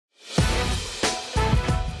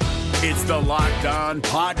It's the Locked On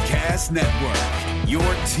Podcast Network, your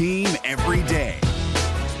team every day.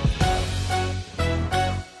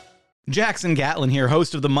 Jackson Gatlin here,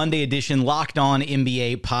 host of the Monday edition Locked On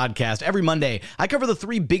NBA podcast. Every Monday, I cover the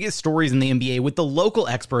three biggest stories in the NBA with the local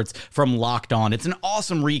experts from Locked On. It's an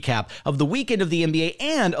awesome recap of the weekend of the NBA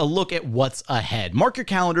and a look at what's ahead. Mark your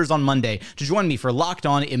calendars on Monday to join me for Locked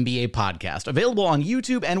On NBA podcast, available on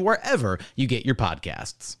YouTube and wherever you get your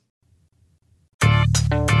podcasts.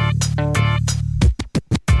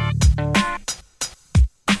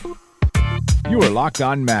 You are Locked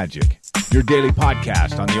On Magic, your daily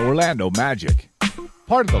podcast on the Orlando Magic.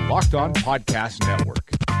 Part of the Locked On Podcast Network,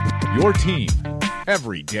 your team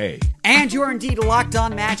every day. And you are indeed Locked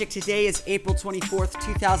On Magic. Today is April 24th,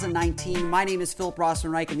 2019. My name is Philip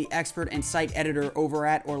Rossman-Reich. I'm the expert and site editor over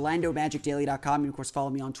at OrlandoMagicDaily.com. And of course, follow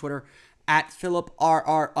me on Twitter at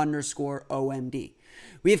PhilipRR_OMD.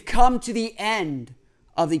 We have come to the end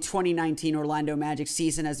of the 2019 Orlando Magic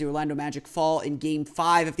season as the Orlando Magic fall in Game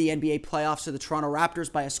 5 of the NBA playoffs to the Toronto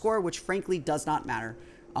Raptors by a score which frankly does not matter.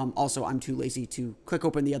 Also, I'm too lazy to click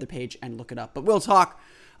open the other page and look it up. But we'll talk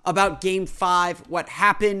about Game 5, what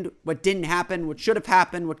happened, what didn't happen, what should have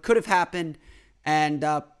happened, what could have happened, and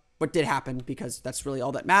what did happen, because that's really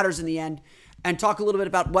all that matters in the end. And talk a little bit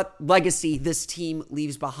about what legacy this team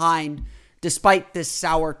leaves behind, despite this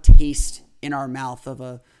sour taste in our mouth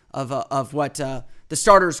of what the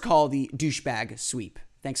starters call the douchebag sweep.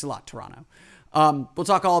 Thanks a lot, Toronto. We'll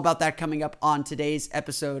talk all about that coming up on today's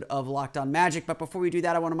episode of Locked On Magic. But before we do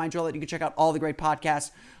that, I want to remind you all that you can check out all the great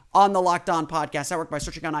podcasts on the Locked On Podcast Network by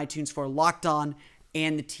searching on iTunes for Locked On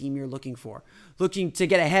and the team you're looking for. Looking to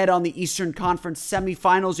get ahead on the Eastern Conference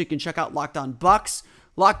semifinals, you can check out Locked On Bucks,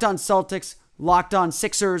 Locked On Celtics, Locked On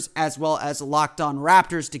Sixers, as well as Locked On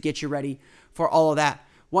Raptors to get you ready for all of that.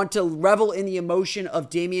 Want to revel in the emotion of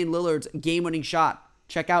Damian Lillard's game-winning shot?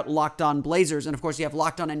 Check out Locked On Blazers. And of course, you have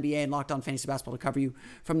Locked On NBA and Locked On Fantasy Basketball to cover you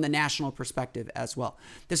from the national perspective as well.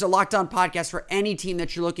 There's a Locked On podcast for any team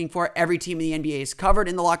that you're looking for. Every team in the NBA is covered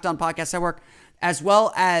in the Locked On Podcast Network, as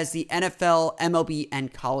well as the NFL, MLB,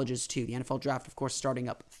 and colleges too. The NFL draft, of course, starting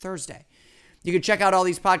up Thursday. You can check out all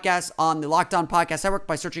these podcasts on the Locked On Podcast Network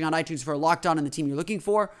by searching on iTunes for Locked On and the team you're looking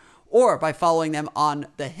for, or by following them on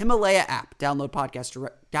the Himalaya app. Download podcast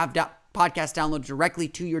download directly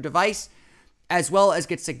to your device, as well as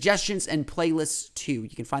get suggestions and playlists too.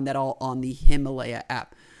 You can find that all on the Himalaya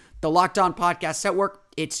app. The Locked On Podcast Network,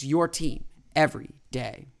 it's your team every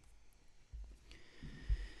day.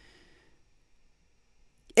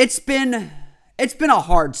 It's been a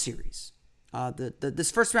hard series.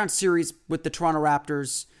 This first round series with the Toronto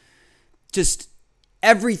Raptors, just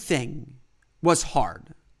everything was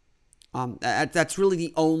hard. That's really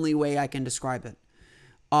the only way I can describe it.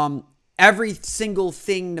 Every single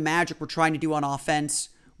thing the Magic were trying to do on offense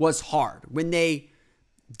was hard. When they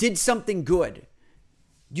did something good,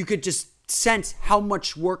 you could just sense how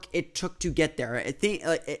much work it took to get there. I think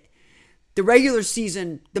the regular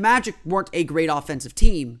season, the Magic weren't a great offensive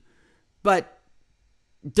team, but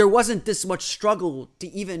there wasn't this much struggle to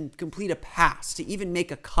even complete a pass, to even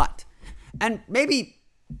make a cut. And maybe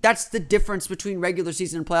that's the difference between regular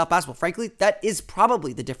season and playoff basketball. Frankly, that is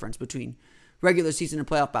probably the difference between regular season and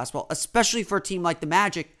playoff basketball, especially for a team like the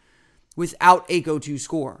Magic without a go-to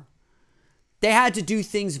scorer. They had to do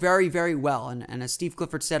things very, very well. And as Steve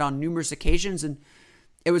Clifford said on numerous occasions, and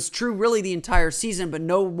it was true really the entire season, but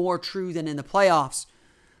no more true than in the playoffs,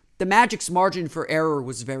 the Magic's margin for error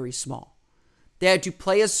was very small. They had to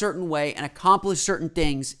play a certain way and accomplish certain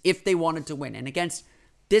things if they wanted to win. And against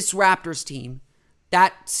this Raptors team,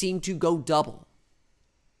 that seemed to go double.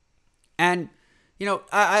 And, you know,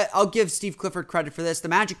 I'll give Steve Clifford credit for this. The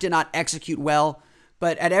Magic did not execute well,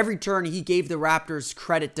 but at every turn, he gave the Raptors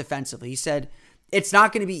credit defensively. He said, it's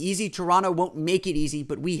not going to be easy. Toronto won't make it easy,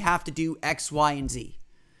 but we have to do X, Y, and Z.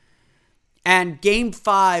 And Game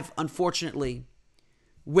 5, unfortunately,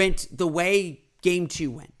 went the way Game 2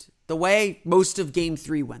 went, the way most of Game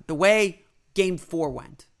 3 went, the way Game 4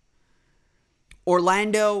 went.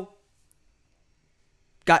 Orlando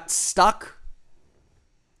got stuck,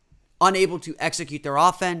 unable to execute their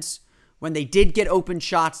offense. When they did get open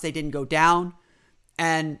shots, they didn't go down.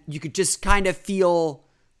 And you could just kind of feel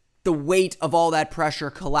the weight of all that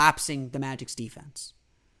pressure collapsing the Magic's defense.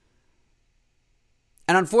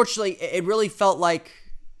 And unfortunately, it really felt like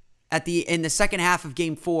in the second half of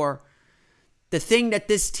Game 4, the thing that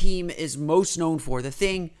this team is most known for, the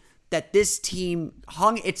thing that this team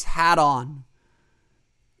hung its hat on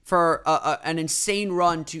for an insane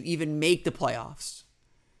run to even make the playoffs,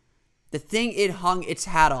 the thing it hung its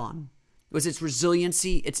hat on was its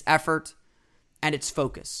resiliency, its effort, and its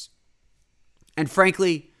focus. And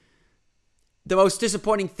frankly, the most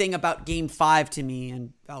disappointing thing about Game 5 to me,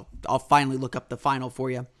 and I'll finally look up the final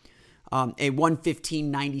for you, a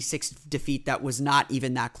 115-96 defeat that was not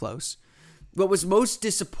even that close. What was most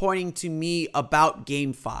disappointing to me about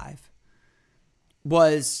Game 5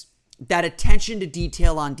 was that attention to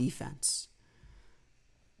detail on defense.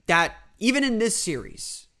 That even in this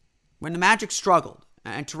series, when the Magic struggled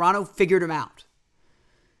and Toronto figured them out,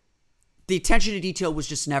 the attention to detail was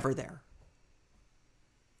just never there.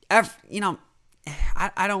 I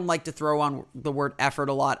don't like to throw on the word effort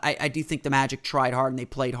a lot. I do think the Magic tried hard and they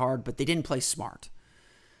played hard, but they didn't play smart.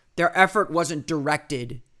 Their effort wasn't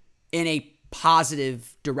directed in a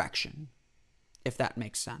positive direction, if that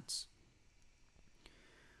makes sense.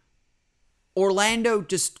 Orlando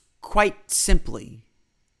just quite simply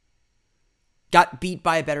got beat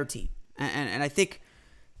by a better team. And I think,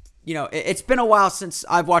 it's been a while since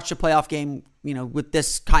I've watched a playoff game, with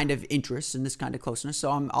this kind of interest and this kind of closeness.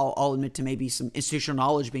 So I'll admit to maybe some institutional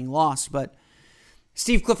knowledge being lost. But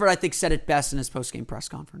Steve Clifford, I think, said it best in his post-game press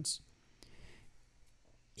conference.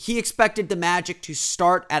 He expected the Magic to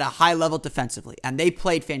start at a high level defensively. And they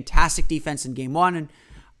played fantastic defense in Game 1. And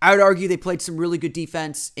I would argue they played some really good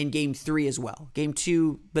defense in Game 3 as well. Game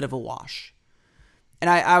 2, bit of a wash. And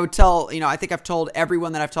I would tell, I think I've told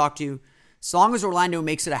everyone that I've talked to, so long as Orlando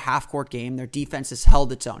makes it a half-court game, their defense has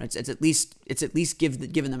held its own. It's at least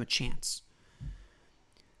given them a chance.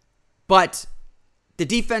 But the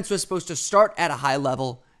defense was supposed to start at a high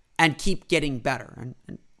level and keep getting better.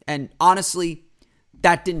 And honestly,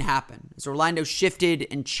 that didn't happen. As Orlando shifted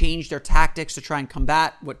and changed their tactics to try and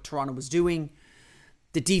combat what Toronto was doing,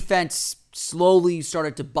 the defense slowly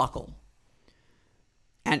started to buckle.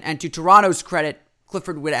 And to Toronto's credit,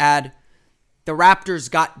 Clifford would add, the Raptors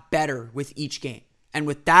got better with each game. And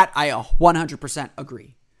with that, I 100%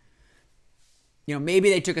 agree.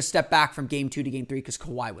 Maybe they took a step back from Game 2 to Game 3 because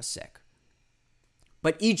Kawhi was sick.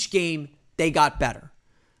 But each game, they got better.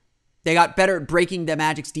 They got better at breaking the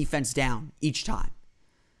Magic's defense down each time.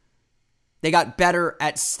 They got better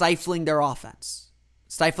at stifling their offense,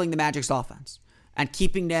 stifling the Magic's offense, and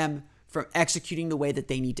keeping them from executing the way that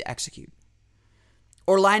they need to execute.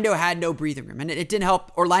 Orlando had no breathing room, and it didn't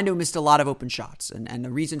help. Orlando missed a lot of open shots, and the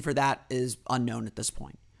reason for that is unknown at this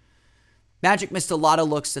point. Magic missed a lot of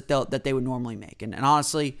looks that they would normally make, and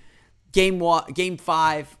honestly, Game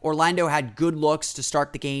 5, Orlando had good looks to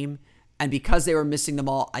start the game, and because they were missing them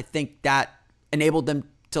all, I think that enabled them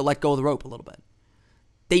to let go of the rope a little bit.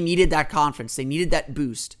 They needed that confidence, they needed that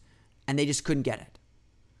boost, and they just couldn't get it.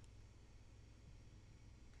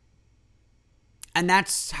 And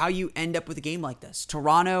that's how you end up with a game like this.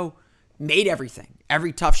 Toronto made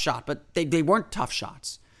every tough shot, but they weren't tough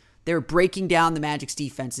shots. They were breaking down the Magic's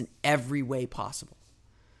defense in every way possible.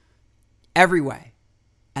 Every way.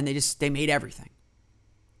 And they made everything.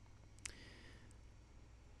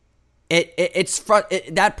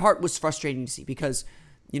 That part was frustrating to see because,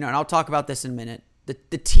 and I'll talk about this in a minute,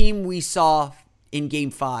 the team we saw in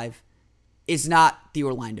Game 5 is not the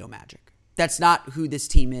Orlando Magic. That's not who this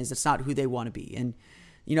team is. That's not who they want to be. And,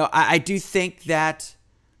 I do think that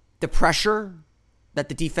the pressure that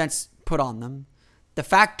the defense put on them, the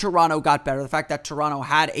fact Toronto got better, the fact that Toronto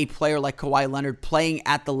had a player like Kawhi Leonard playing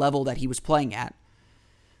at the level that he was playing at,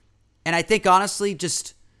 and I think, honestly,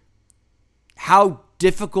 just how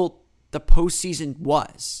difficult the postseason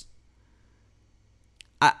was,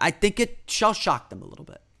 I think it shell-shocked them a little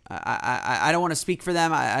bit. I don't want to speak for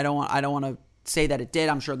them. I don't want to say that it did.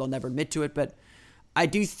 I'm sure they'll never admit to it, but I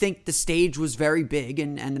do think the stage was very big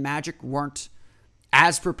and the Magic weren't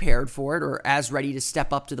as prepared for it or as ready to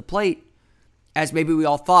step up to the plate as maybe we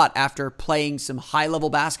all thought after playing some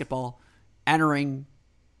high-level basketball entering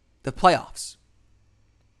the playoffs.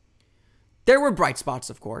 There were bright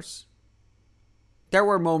spots, of course. There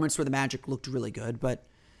were moments where the Magic looked really good, but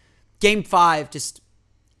Game 5, just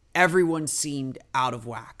everyone seemed out of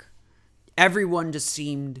whack. Everyone just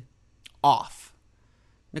seemed off.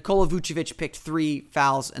 Nikola Vucevic picked 3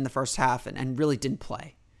 fouls in the first half and really didn't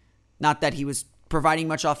play. Not that he was providing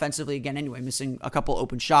much offensively again anyway, missing a couple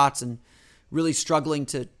open shots and really struggling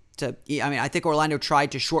to I think Orlando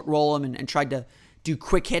tried to short roll him and tried to do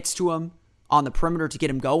quick hits to him on the perimeter to get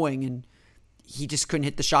him going, and he just couldn't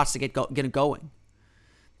hit the shots to get him going.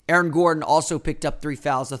 Aaron Gordon also picked up 3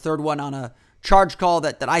 fouls, the third one on a charge call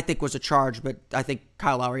that I think was a charge, but I think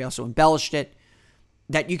Kyle Lowry also embellished it.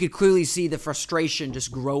 That you could clearly see the frustration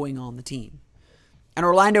just growing on the team. And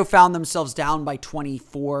Orlando found themselves down by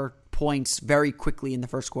 24 points very quickly in the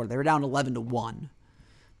first quarter. They were down 11-1.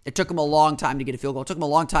 It took them a long time to get a field goal. It took them a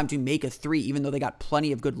long time to make a 3, even though they got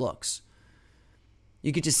plenty of good looks.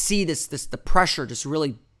 You could just see the pressure just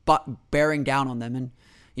really bearing down on them. And,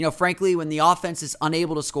 frankly, when the offense is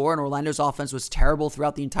unable to score, and Orlando's offense was terrible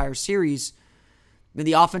throughout the entire series, when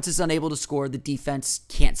the offense is unable to score, the defense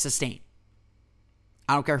can't sustain.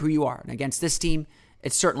 I don't care who you are. And against this team,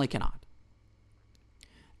 it certainly cannot.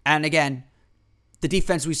 And again, the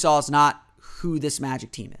defense we saw is not who this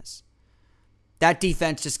Magic team is. That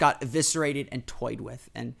defense just got eviscerated and toyed with.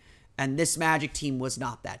 And this Magic team was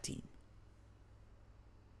not that team.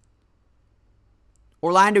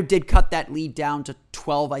 Orlando did cut that lead down to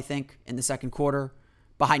 12, I think, in the second quarter,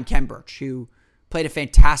 behind Khem Birch, who played a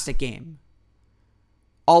fantastic game.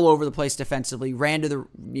 All over the place defensively, ran to the,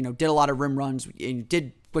 did a lot of rim runs, and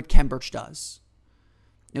did what Khem Birch does.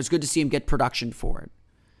 It was good to see him get production for it.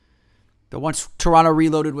 But once Toronto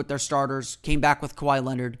reloaded with their starters, came back with Kawhi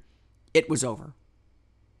Leonard, it was over.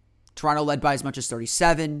 Toronto led by as much as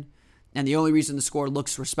 37, and the only reason the score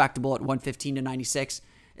looks respectable at 115-96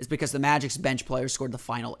 is because the Magic's bench players scored the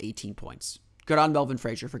final 18 points. Good on Melvin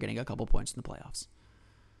Frazier for getting a couple points in the playoffs.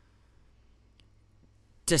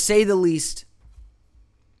 To say the least,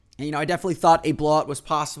 and, I definitely thought a blowout was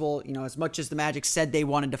possible. As much as the Magic said they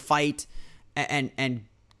wanted to fight and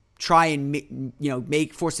try and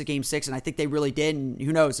force the game 6, and I think they really did. And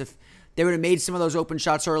who knows, if they would have made some of those open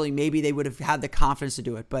shots early, maybe they would have had the confidence to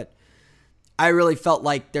do it. But I really felt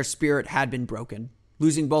like their spirit had been broken,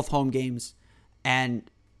 losing both home games, and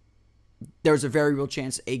there was a very real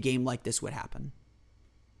chance a game like this would happen.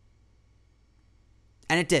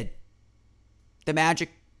 And it did. The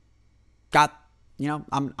Magic got,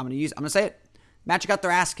 I'm going to say it. Magic got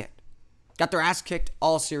their ass kicked. Got their ass kicked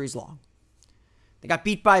all series long. They got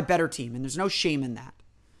beat by a better team, and there's no shame in that.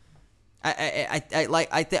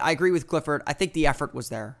 I agree with Clifford. I think the effort was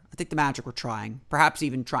there. I think the Magic were trying, perhaps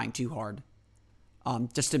even trying too hard,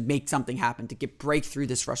 just to make something happen, to break through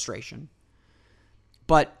this frustration.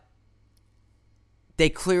 But they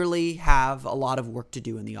clearly have a lot of work to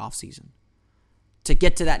do in the offseason to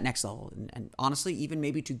get to that next level, and honestly, even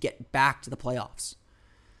maybe to get back to the playoffs.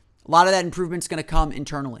 A lot of that improvement's going to come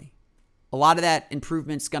internally. A lot of that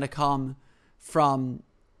improvement's going to come from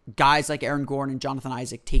guys like Aaron Gordon and Jonathan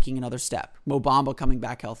Isaac taking another step. Mo Bamba coming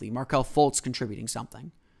back healthy. Markelle Fultz contributing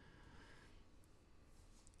something.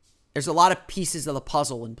 There's a lot of pieces of the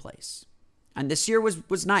puzzle in place. And this year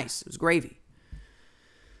was nice. It was gravy.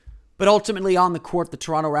 But ultimately on the court, the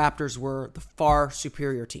Toronto Raptors were the far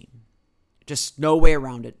superior team. Just no way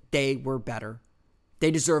around it. They were better. They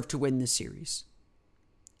deserved to win this series.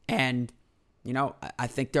 And, I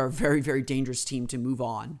think they're a very, very dangerous team to move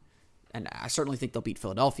on. And I certainly think they'll beat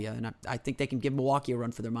Philadelphia. And I think they can give Milwaukee a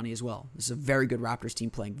run for their money as well. This is a very good Raptors team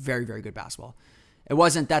playing very, very good basketball. It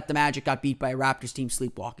wasn't that the Magic got beat by a Raptors team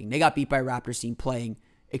sleepwalking. They got beat by a Raptors team playing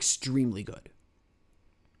extremely good.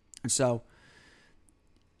 And so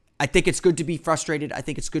I think it's good to be frustrated. I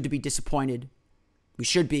think it's good to be disappointed. We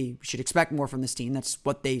should be. We should expect more from this team. That's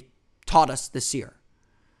what they taught us this year.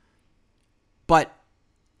 But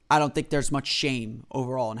I don't think there's much shame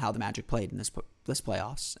overall in how the Magic played in this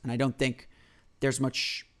playoffs. And I don't think there's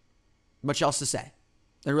much else to say.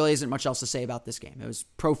 There really isn't much else to say about this game. It was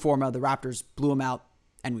pro forma. The Raptors blew them out,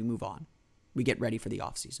 and we move on. We get ready for the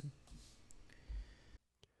offseason.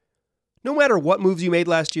 No matter what moves you made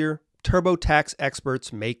last year, TurboTax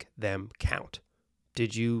experts make them count.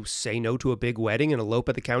 Did you say no to a big wedding and elope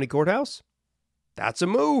at the county courthouse? That's a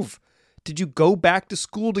move. Did you go back to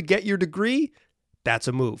school to get your degree? That's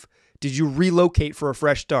a move. Did you relocate for a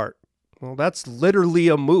fresh start? Well, that's literally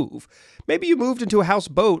a move. Maybe you moved into a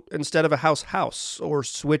houseboat instead of a house, or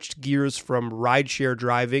switched gears from rideshare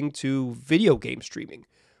driving to video game streaming.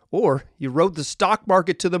 Or you rode the stock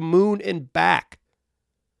market to the moon and back.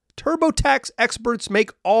 TurboTax experts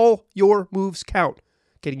make all your moves count,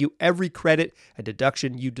 getting you every credit and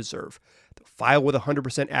deduction you deserve. They'll file with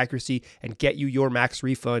 100% accuracy and get you your max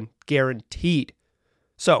refund guaranteed.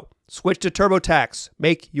 So, switch to TurboTax.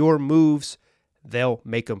 Make your moves. They'll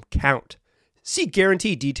make them count. See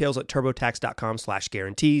guarantee details at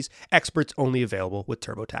turbotax.com/guarantees. Experts only available with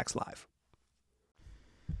TurboTax Live.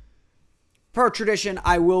 Per tradition,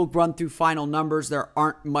 I will run through final numbers. There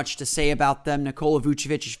aren't much to say about them. Nikola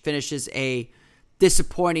Vucevic finishes a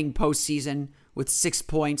disappointing postseason with 6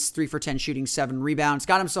 points, 3 for 10 shooting, 7 rebounds.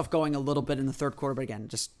 Got himself going a little bit in the third quarter, but again,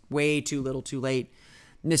 just way too little, too late.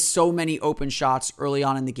 Missed so many open shots early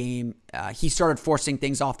on in the game. He started forcing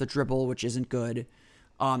things off the dribble, which isn't good.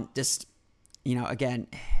 Again,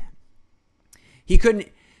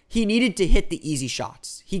 he needed to hit the easy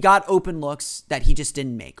shots. He got open looks that he just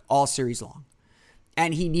didn't make all series long.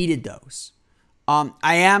 And he needed those. I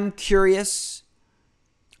am curious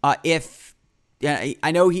if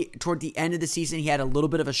I know toward the end of the season, he had a little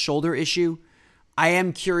bit of a shoulder issue. I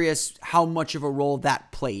am curious how much of a role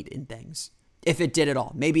that played in things. If it did at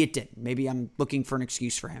all. Maybe it didn't. Maybe I'm looking for an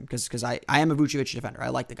excuse for him because I am a Vucevic defender. I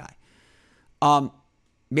like the guy.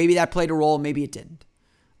 Maybe that played a role. Maybe it didn't.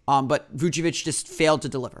 But Vucevic just failed to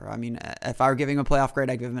deliver. I mean, if I were giving him a playoff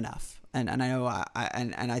grade, I'd give him an F. And I know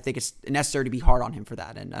I think it's necessary to be hard on him for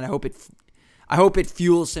that. And I hope it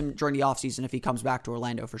fuels him during the offseason if he comes back to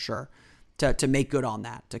Orlando for sure to make good on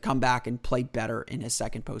that, to come back and play better in his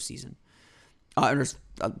second postseason. Or his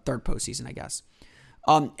third postseason, I guess.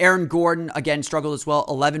 Aaron Gordon, again, struggled as well.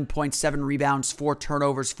 11.7 rebounds, 4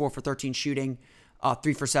 turnovers, 4 for 13 shooting,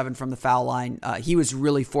 3 for 7 from the foul line. He was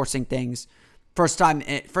really forcing things. First time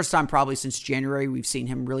probably since January we've seen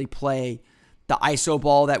him really play the ISO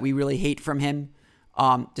ball that we really hate from him.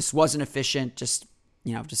 Just wasn't efficient. Just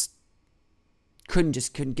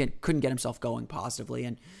couldn't get himself going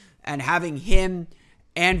positively. And having him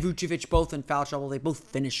and Vucevic both in foul trouble, they both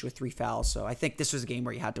finished with 3 fouls. So I think this was a game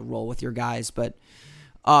where you had to roll with your guys. But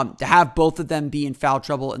to have both of them be in foul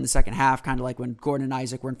trouble in the second half, kind of like when Gordon and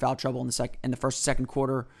Isaac were in foul trouble in the first second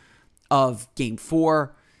quarter of Game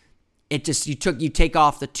 4, it just you take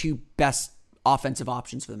off the 2 best offensive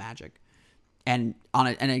options for the Magic, and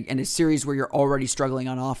in a series where you're already struggling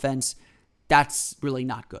on offense, that's really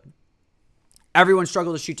not good. Everyone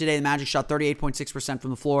struggled to shoot today. The Magic shot 38.6% from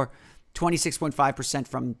the floor, 26.5%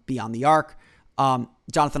 from beyond the arc.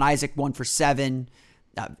 Jonathan Isaac 1 for 7.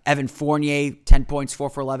 Evan Fournier 10 points, 4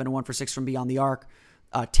 for 11, and 1 for 6 from beyond the arc.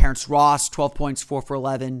 Terrence Ross 12 points, 4 for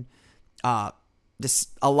 11. A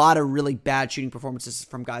lot of really bad shooting performances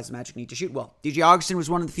from guys the Magic need to shoot well. DJ Augustin was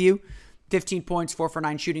one of the few. 15 points, 4 for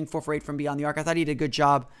 9 shooting, 4 for 8 from beyond the arc. I thought he did a good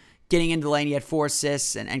job getting into the lane. He had 4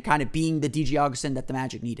 assists and kind of being the DJ Augustin that the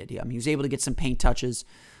Magic needed. He was able to get some paint touches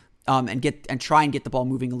and try and get the ball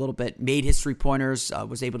moving a little bit. Made his 3-pointers,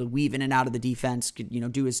 was able to weave in and out of the defense, could,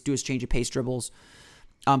 do his change of pace dribbles.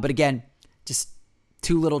 But again, just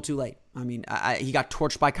too little, too late. I mean, he got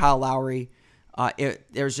torched by Kyle Lowry.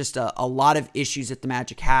 There's just a lot of issues that the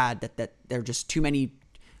Magic had that there are just too many.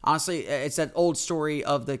 Honestly, it's that old story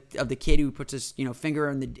of the kid who puts his finger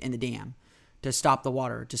in the dam to stop the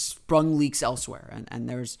water, just sprung leaks elsewhere. And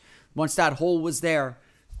there's once that hole was there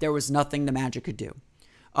was nothing the Magic could do.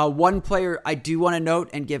 One player I do want to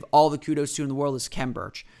note and give all the kudos to in the world is Khem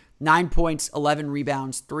Birch. 9 points, 11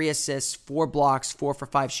 rebounds, 3 assists, 4 blocks, 4 for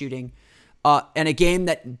 5 shooting. And a game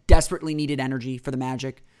that desperately needed energy for the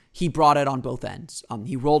Magic. He brought it on both ends.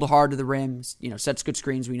 He rolled hard to the rim, sets good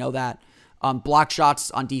screens. We know that. Blocked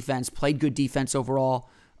shots on defense, played good defense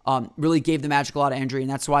overall. Really gave the Magic a lot of energy, and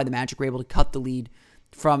that's why the Magic were able to cut the lead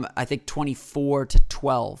from, I think, 24 to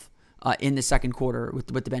 12 in the second quarter with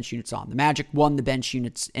the bench units on. The Magic won the bench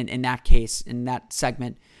units in that case, in that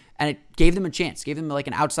segment, and it gave them a chance. Gave them like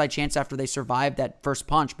an outside chance after they survived that first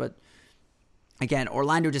punch. But again,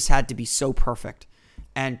 Orlando just had to be so perfect,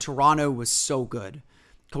 and Toronto was so good.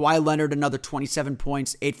 Kawhi Leonard, another 27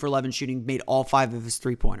 points, 8 for 11 shooting, made all 5 of his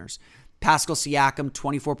 3-pointers. Pascal Siakam,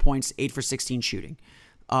 24 points, 8 for 16 shooting.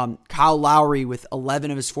 Kyle Lowry with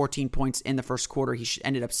 11 of his 14 points in the first quarter. He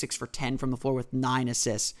ended up 6 for 10 from the floor with 9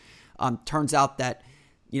 assists. Turns out that,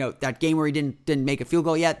 that game where he didn't make a field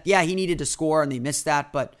goal yet, yeah, he needed to score and they missed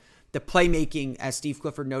that, but the playmaking, as Steve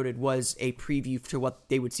Clifford noted, was a preview to what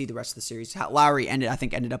they would see the rest of the series. Lowry ended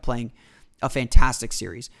up playing a fantastic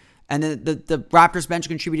series. And then the Raptors bench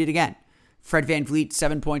contributed again. Fred VanVleet,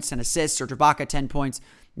 7 points, 10 assists. Serge Ibaka, 10 points.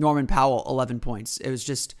 Norman Powell, 11 points. It was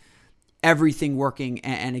just everything working.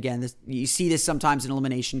 And again, you see this sometimes in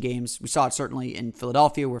elimination games. We saw it certainly in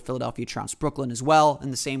Philadelphia, where Philadelphia trounced Brooklyn as well in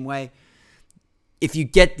the same way. If you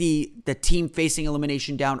get the team facing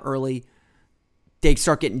elimination down early, they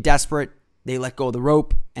start getting desperate. They let go of the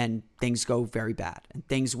rope, and things go very bad. And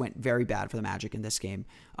things went very bad for the Magic in this game.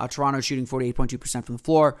 Toronto shooting 48.2% from the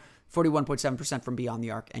floor, 41.7% from beyond the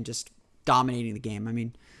arc, and just dominating the game. I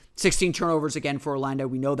mean, 16 turnovers again for Orlando.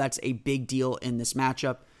 We know that's a big deal in this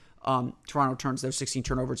matchup. Toronto turns those 16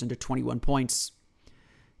 turnovers into 21 points.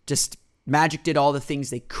 Just Magic did all the things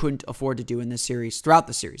they couldn't afford to do in this series, throughout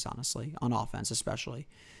the series, honestly, on offense especially.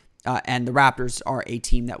 And the Raptors are a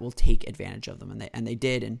team that will take advantage of them, and they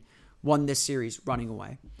did, and won this series running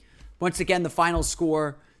away. Once again, the final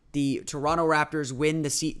score, the Toronto Raptors win the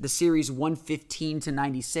series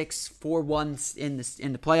 115-96, 4-1 in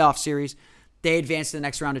the playoff series. They advance to the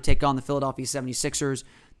next round to take on the Philadelphia 76ers.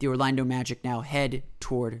 The Orlando Magic now head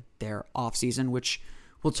toward their offseason, which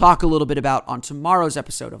we'll talk a little bit about on tomorrow's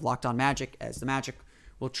episode of Locked On Magic, as the Magic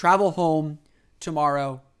will travel home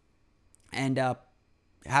tomorrow and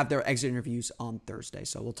have their exit interviews on Thursday.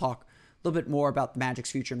 So we'll talk a little bit more about the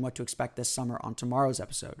Magic's future and what to expect this summer on tomorrow's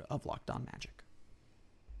episode of Locked On Magic.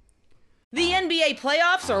 The NBA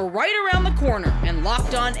playoffs are right around the corner, and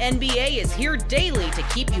Locked On NBA is here daily to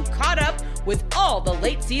keep you caught up with all the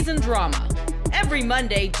late season drama. Every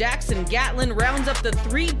Monday, Jackson Gatlin rounds up the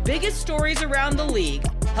 3 biggest stories around the league,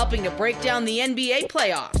 helping to break down the NBA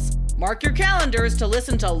playoffs. Mark your calendars to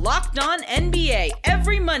listen to Locked On NBA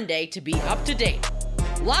every Monday to be up to date.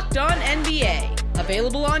 Locked On NBA,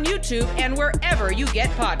 available on YouTube and wherever you get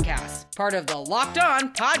podcasts. Part of the Locked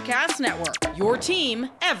On Podcast Network, your team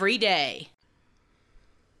every day.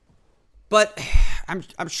 But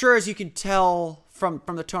I'm sure, as you can tell from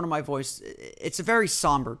the tone of my voice, it's a very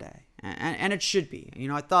somber day, and it should be. You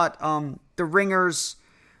know, I thought the Ringers,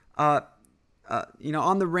 on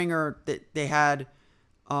the Ringer, that they had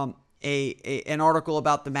an article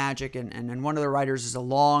about the Magic, and one of the writers is a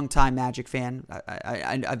longtime Magic fan.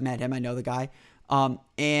 I've met him. I know the guy.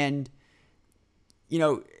 And, you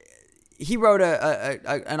know, he wrote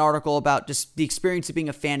an article about just the experience of being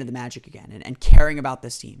a fan of the Magic again and caring about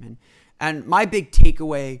this team. And my big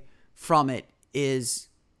takeaway from it is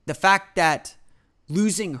the fact that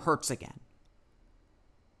losing hurts again.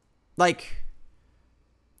 Like,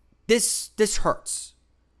 this hurts.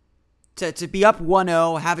 To be up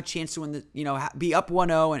 1-0, have a chance to win be up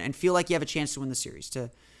 1-0 and feel like you have a chance to win the series.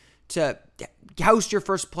 To host your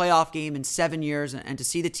first playoff game in 7 years and to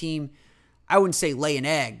see the team, I wouldn't say lay an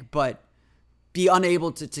egg, but be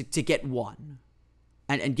unable to get one.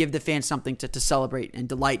 And give the fans something to celebrate and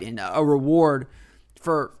delight in, a reward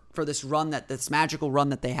for this magical run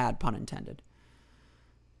that they had, pun intended.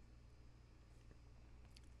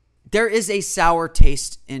 There is a sour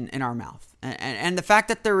taste in our mouth. And the fact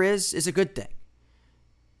that there is a good thing.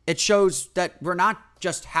 It shows that we're not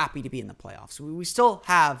just happy to be in the playoffs. We still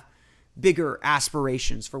have bigger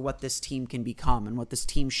aspirations for what this team can become and what this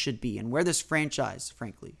team should be and where this franchise,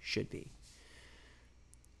 frankly, should be.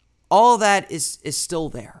 All that is still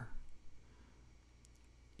there.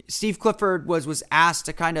 Steve Clifford was asked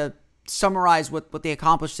to kind of summarize what they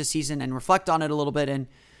accomplished this season and reflect on it a little bit. And,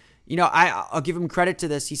 you know, I'll give him credit to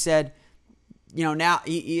this. He said, you know, now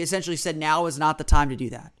he essentially said now is not the time to do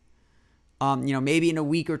that. Maybe in a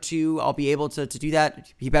week or two I'll be able to do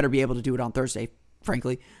that. He better be able to do it on Thursday,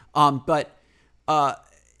 frankly. But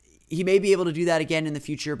he may be able to do that again in the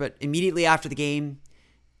future. But immediately after the game,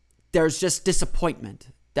 there's just disappointment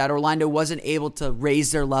that Orlando wasn't able to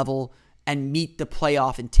raise their level and meet the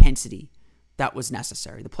playoff intensity that was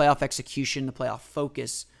necessary. The playoff execution, the playoff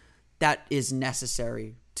focus that is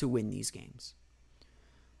necessary to win these games.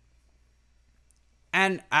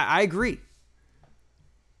 And I agree.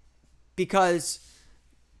 Because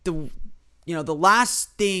the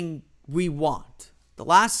last thing we want, the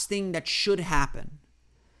last thing that should happen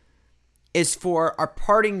is for our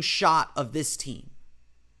parting shot of this team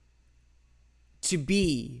to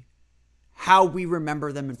be how we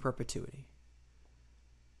remember them in perpetuity.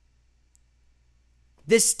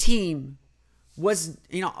 This team was,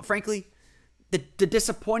 frankly, the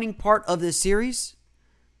disappointing part of this series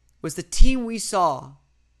was the team we saw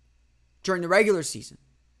during the regular season.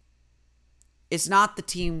 It's not the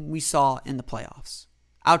team we saw in the playoffs,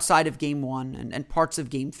 outside of Game 1 and parts of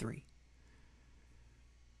Game 3.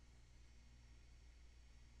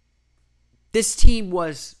 This team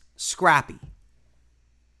was scrappy.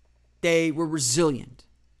 They were resilient,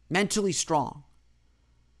 mentally strong.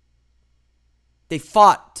 They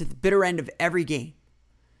fought to the bitter end of every game.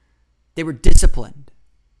 They were disciplined.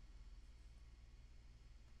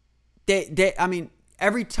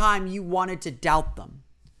 Every time you wanted to doubt them,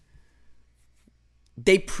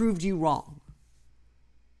 they proved you wrong.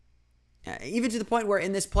 Even to the point where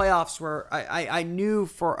in this playoffs where I knew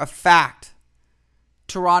for a fact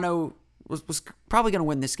Toronto was probably going to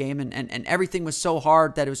win this game and everything was so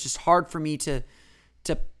hard that it was just hard for me to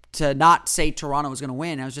not say Toronto was going to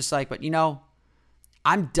win. I was just like, but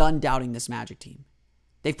I'm done doubting this Magic team.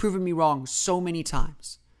 They've proven me wrong so many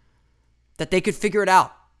times that they could figure it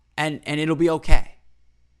out and it'll be okay.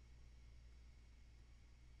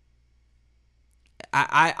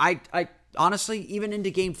 I honestly, even into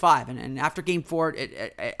Game 5 and after Game 4,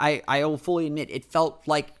 I will fully admit it felt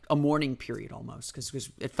like a mourning period almost because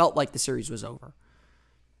it felt like the series was over.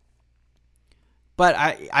 But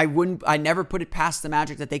I never put it past the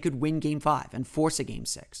Magic that they could win Game 5 and force a Game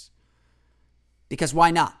 6. Because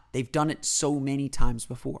why not? They've done it so many times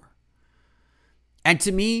before. And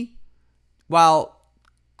to me, while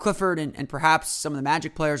Clifford and perhaps some of the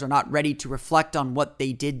Magic players are not ready to reflect on what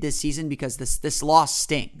they did this season because this loss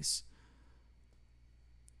stings.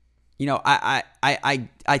 I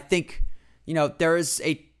think there is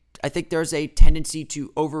a tendency to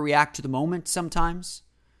overreact to the moment sometimes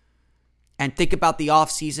and think about the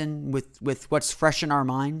offseason with what's fresh in our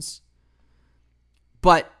minds.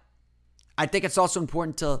 But I think it's also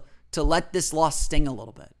important to let this loss sting a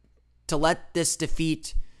little bit. To let this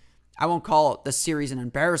defeat, I won't call the series an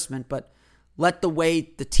embarrassment, but let the way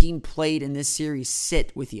the team played in this series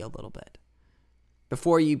sit with you a little bit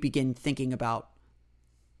before you begin thinking about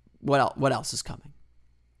what else is coming.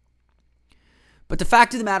 But the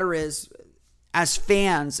fact of the matter is, as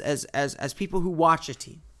fans, as people who watch a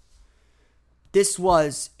team, this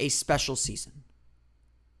was a special season.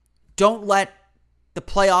 Don't let the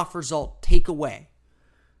playoff result take away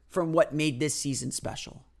from what made this season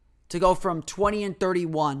special. To go from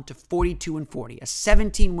 20-31 to 42-40, a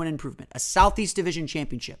 17-win improvement, a Southeast Division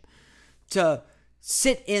championship, to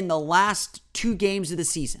sit in the last 2 games of the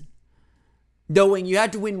season, knowing you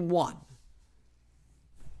had to win 1,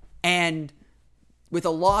 and with a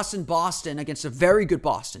loss in Boston against a very good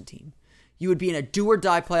Boston team, you would be in a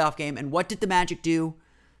do-or-die playoff game. And what did the Magic do?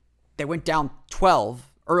 They went down 12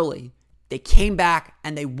 early. They came back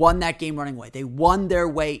and they won that game running away. They won their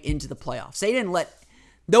way into the playoffs. They didn't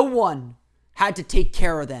no one had to take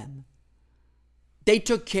care of them. They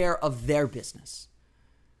took care of their business.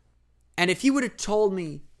 And if you would have told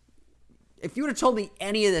me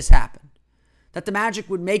any of this happened, that the Magic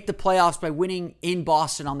would make the playoffs by winning in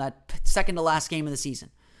Boston on that second to last game of the season,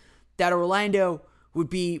 that Orlando would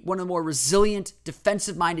be one of the more resilient,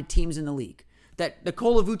 defensive-minded teams in the league, that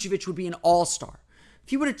Nikola Vucevic would be an all-star.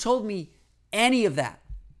 If you would have told me any of that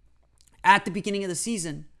at the beginning of the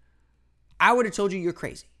season, I would have told you you're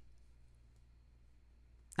crazy.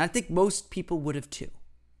 And I think most people would have too.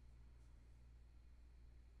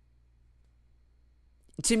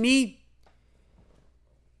 To me,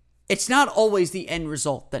 it's not always the end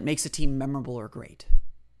result that makes a team memorable or great.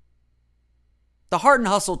 The Heart and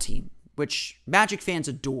Hustle team, which Magic fans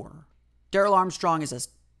adore, Darrell Armstrong is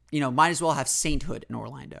might as well have sainthood in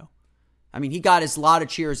Orlando. I mean, he got as loud of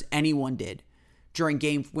cheers anyone did when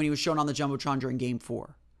he was shown on the Jumbotron during Game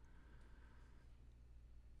 4.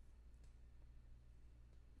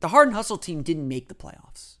 The Heart and Hustle team didn't make the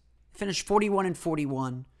playoffs. Finished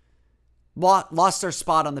 41-41. Lost their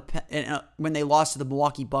spot when they lost to the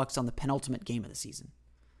Milwaukee Bucks on the penultimate game of the season.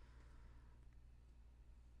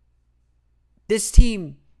 This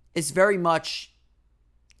team is very much,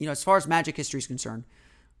 as far as Magic history is concerned,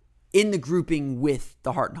 in the grouping with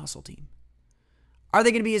the Heart and Hustle team. Are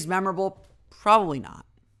they going to be as memorable? Probably not.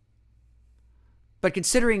 But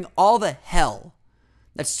considering all the hell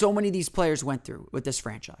that so many of these players went through with this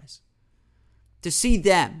franchise, to see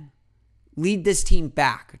them lead this team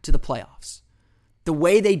back to the playoffs, the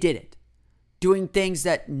way they did it, doing things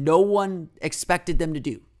that no one expected them to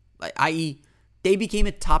do, i.e., they became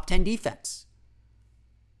a top 10 defense.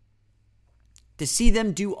 To see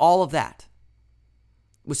them do all of that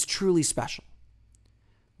was truly special,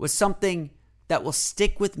 was something that will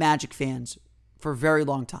stick with Magic fans for a very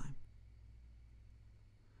long time.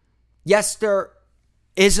 Yes, there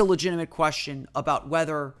is a legitimate question about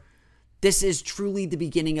whether this is truly the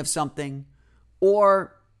beginning of something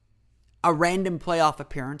or a random playoff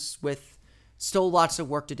appearance with still lots of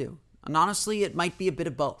work to do. And honestly, it might be a bit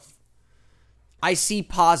of both. I see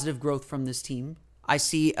positive growth from this team. I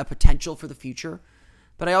see a potential for the future.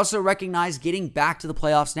 But I also recognize getting back to the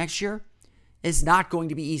playoffs next year is not going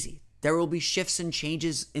to be easy. There will be shifts and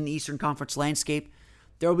changes in the Eastern Conference landscape.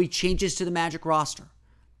 There will be changes to the Magic roster.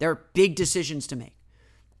 There are big decisions to make.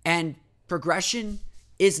 And progression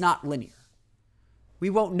is not linear. We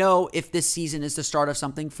won't know if this season is the start of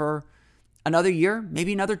something for another year,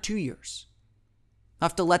 maybe another 2 years. We'll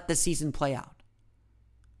have to let the season play out.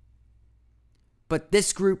 But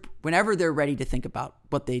this group, whenever they're ready to think about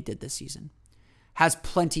what they did this season, has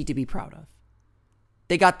plenty to be proud of.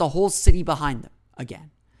 They got the whole city behind them again.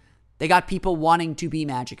 They got people wanting to be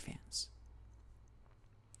Magic fans.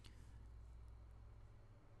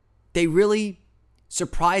 They really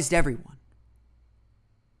surprised everyone.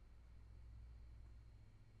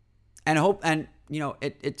 And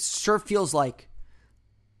it sure feels like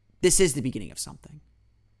this is the beginning of something.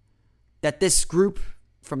 That this group,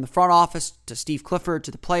 from the front office to Steve Clifford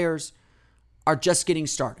to the players, are just getting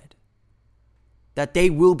started. That they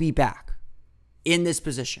will be back in this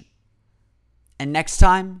position. And next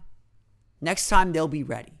time they'll be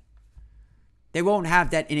ready. They won't have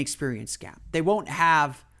that inexperience gap. They won't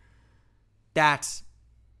have that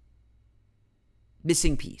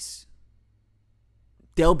missing piece.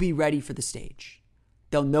 They'll be ready for the stage.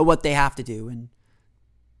 They'll know what they have to do, and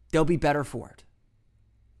they'll be better for it.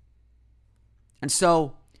 And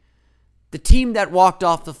so, the team that walked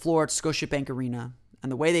off the floor at Scotiabank Arena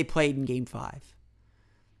and the way they played in Game 5,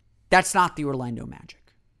 that's not the Orlando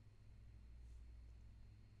Magic.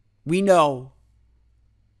 We know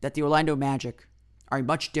that the Orlando Magic are a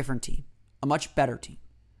much different team, a much better team,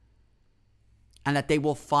 and that they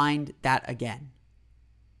will find that again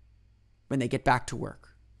when they get back to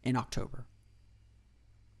work in October.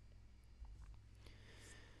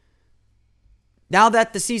 Now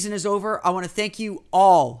that the season is over, I want to thank you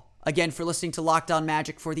all again for listening to Locked On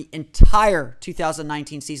Magic for the entire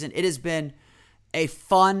 2019 season. It has been a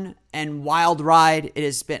fun and wild ride. It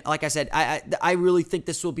has been, like I said, I really think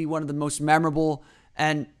this will be one of the most memorable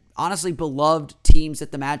and honestly beloved teams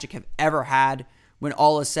that the Magic have ever had when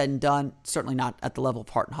all is said and done. Certainly not at the level of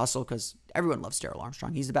Heart and Hustle, because everyone loves Darryl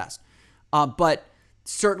Armstrong. He's the best. But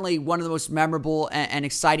certainly one of the most memorable and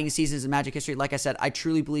exciting seasons in Magic history. Like I said, I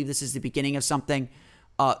truly believe this is the beginning of something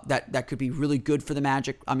that could be really good for the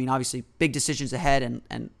Magic. I mean, obviously, big decisions ahead,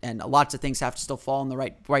 and lots of things have to still fall in the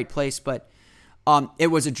right place. But it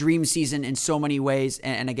was a dream season in so many ways.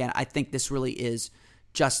 And again, I think this really is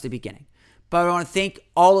just the beginning. But I want to thank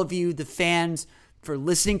all of you, the fans, for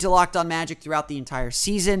listening to Locked On Magic throughout the entire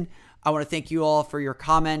season. I want to thank you all for your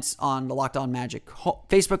comments on the Locked On Magic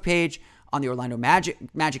Facebook page, on the Orlando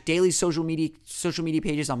Magic Daily social media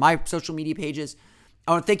pages, on my social media pages.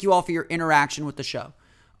 I want to thank you all for your interaction with the show.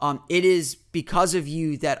 It is because of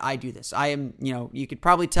you that I do this. I am, you could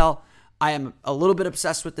probably tell I am a little bit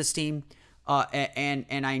obsessed with this team,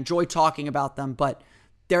 and I enjoy talking about them, but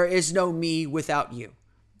there is no me without you.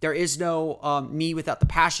 There is no me without the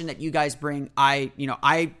passion that you guys bring. I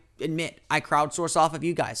admit I crowdsource off of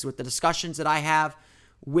you guys with the discussions that I have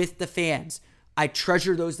with the fans. I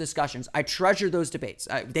treasure those discussions. I treasure those debates.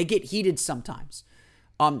 They get heated sometimes.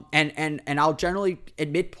 And I'll generally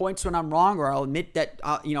admit points when I'm wrong, or I'll admit that,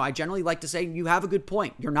 I generally like to say, you have a good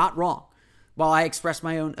point. You're not wrong. While I express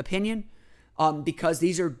my own opinion, because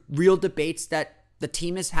these are real debates that the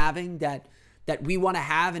team is having that we want to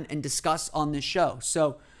have and discuss on this show.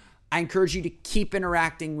 So I encourage you to keep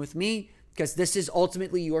interacting with me, because this is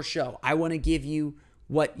ultimately your show. I want to give you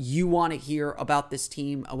what you want to hear about this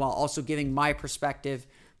team, while also giving my perspective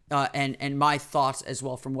and my thoughts as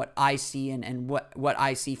well from what I see and what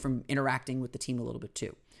I see from interacting with the team a little bit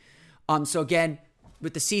too. So again,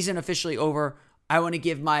 with the season officially over, I want to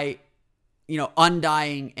give my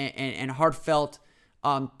undying and heartfelt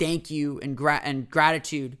thank you and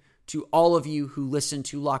gratitude to all of you who listen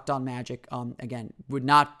to Locked On Magic. Again, would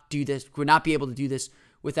not be able to do this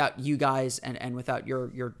without you guys and without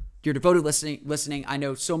your devoted listening. I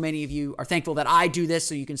know so many of you are thankful that I do this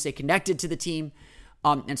so you can stay connected to the team.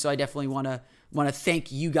 And so I definitely want to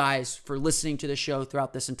thank you guys for listening to the show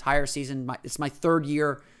throughout this entire season. It's my third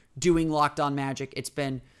year doing Locked On Magic. It's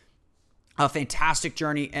been a fantastic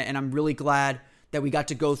journey, and I'm really glad that we got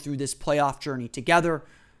to go through this playoff journey together.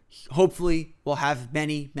 Hopefully, we'll have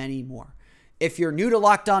many, many more. If you're new to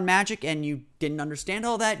Locked On Magic and you didn't understand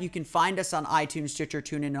all that, you can find us on iTunes, Stitcher,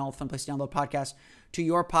 TuneIn, and all fun places to download podcasts to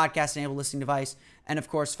your podcast-enabled listening device. And, of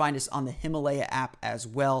course, find us on the Himalaya app as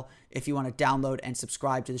well if you want to download and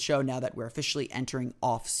subscribe to the show now that we're officially entering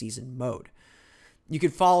off-season mode. You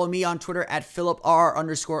can follow me on Twitter at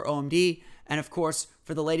PhilipR_OMD. And, of course,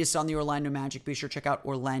 for the latest on the Orlando Magic, be sure to check out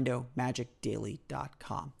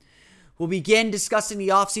OrlandoMagicDaily.com. We'll begin discussing the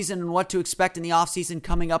offseason and what to expect in the offseason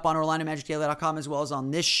coming up on OrlandoMagicDaily.com, as well as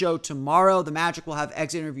on this show tomorrow. The Magic will have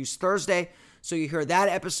exit interviews Thursday, so you hear that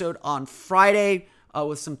episode on Friday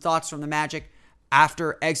with some thoughts from the Magic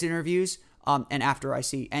after exit interviews and after I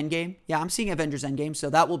see Endgame. Yeah, I'm seeing Avengers Endgame, so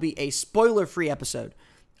that will be a spoiler-free episode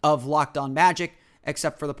of Locked On Magic,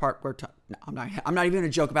 except for the part where I'm not even going to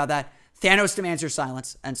joke about that. Thanos demands your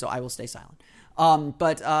silence, and so I will stay silent.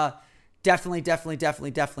 Definitely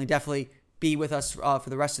be with us for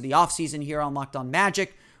the rest of the offseason here on Locked On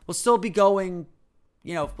Magic. We'll still be going,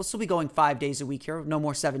 5 days a week here. No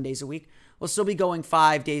more 7 days a week. We'll still be going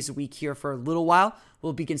 5 days a week here for a little while.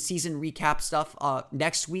 We'll begin season recap stuff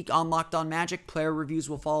next week on Locked On Magic. Player reviews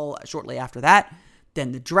will follow shortly after that.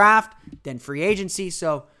 Then the draft, then free agency.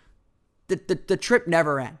 So the trip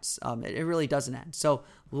never ends. It really doesn't end. So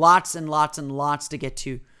lots and lots and lots to get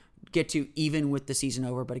to even with the season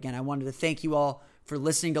over. But again, I wanted to thank you all for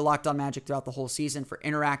listening to Locked On Magic throughout the whole season, for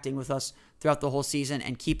interacting with us throughout the whole season,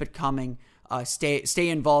 and keep it coming. Stay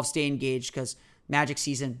involved, stay engaged, because Magic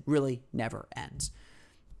season really never ends.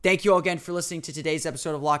 Thank you all again for listening to today's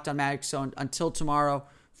episode of Locked On Magic. So until tomorrow,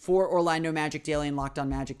 for Orlando Magic Daily and Locked On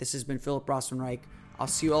Magic, this has been Philip Rossman-Reich. I'll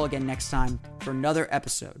see you all again next time for another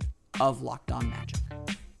episode of Locked On Magic.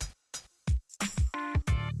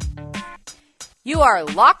 You are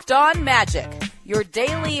Locked On Magic, your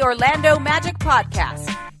daily Orlando Magic podcast,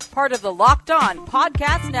 part of the Locked On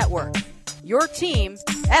Podcast Network, your team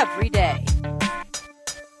every day.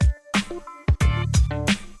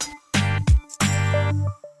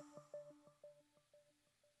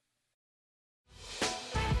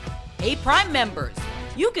 Hey, Prime members,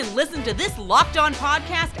 you can listen to this Locked On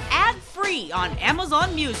podcast ad-free on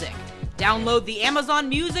Amazon Music. Download the Amazon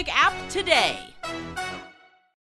Music app today.